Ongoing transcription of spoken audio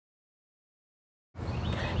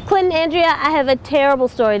Quinn and Andrea, I have a terrible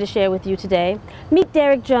story to share with you today. Meet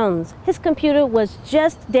Derek Jones. His computer was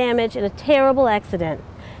just damaged in a terrible accident.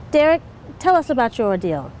 Derek, tell us about your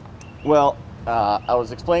ordeal. Well, I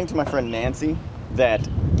was explaining to my friend Nancy that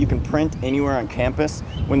you can print anywhere on campus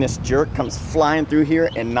when this jerk comes flying through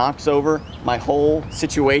here and knocks over my whole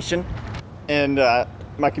situation, and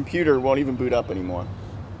my computer won't even boot up anymore.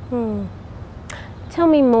 Tell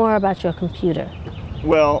me more about your computer.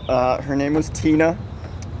 Well, her name was Tina,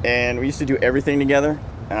 and we used to do everything together.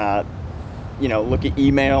 You know, look at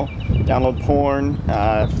email, download porn,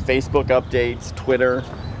 Facebook updates, Twitter.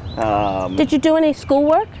 Did you do any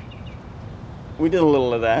schoolwork? We did a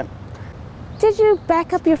little of that. Did you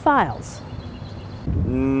back up your files?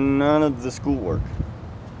 None of the schoolwork.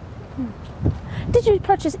 Did you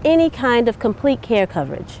purchase any kind of complete care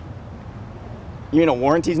coverage? You mean a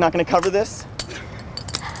warranty's not going to cover this?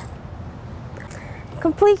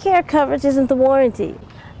 Complete care coverage isn't the warranty.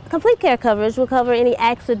 Complete care coverage will cover any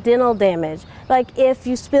accidental damage, like if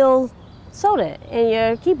you spill soda in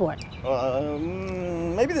your keyboard.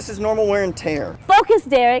 Maybe this is normal wear and tear. Focus,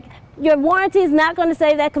 Derek. Your warranty is not going to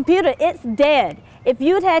save that computer. It's dead. If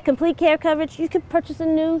you'd had complete care coverage, you could purchase a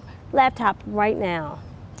new laptop right now.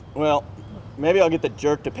 Well, maybe I'll get the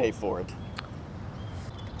jerk to pay for it.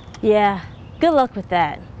 Yeah, good luck with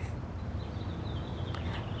that.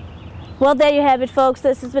 Well, there you have it, folks.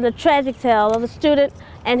 This has been a tragic tale of a student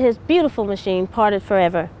and his beautiful machine parted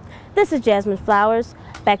forever. This is Jasmine Flowers.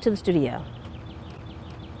 Back to the studio.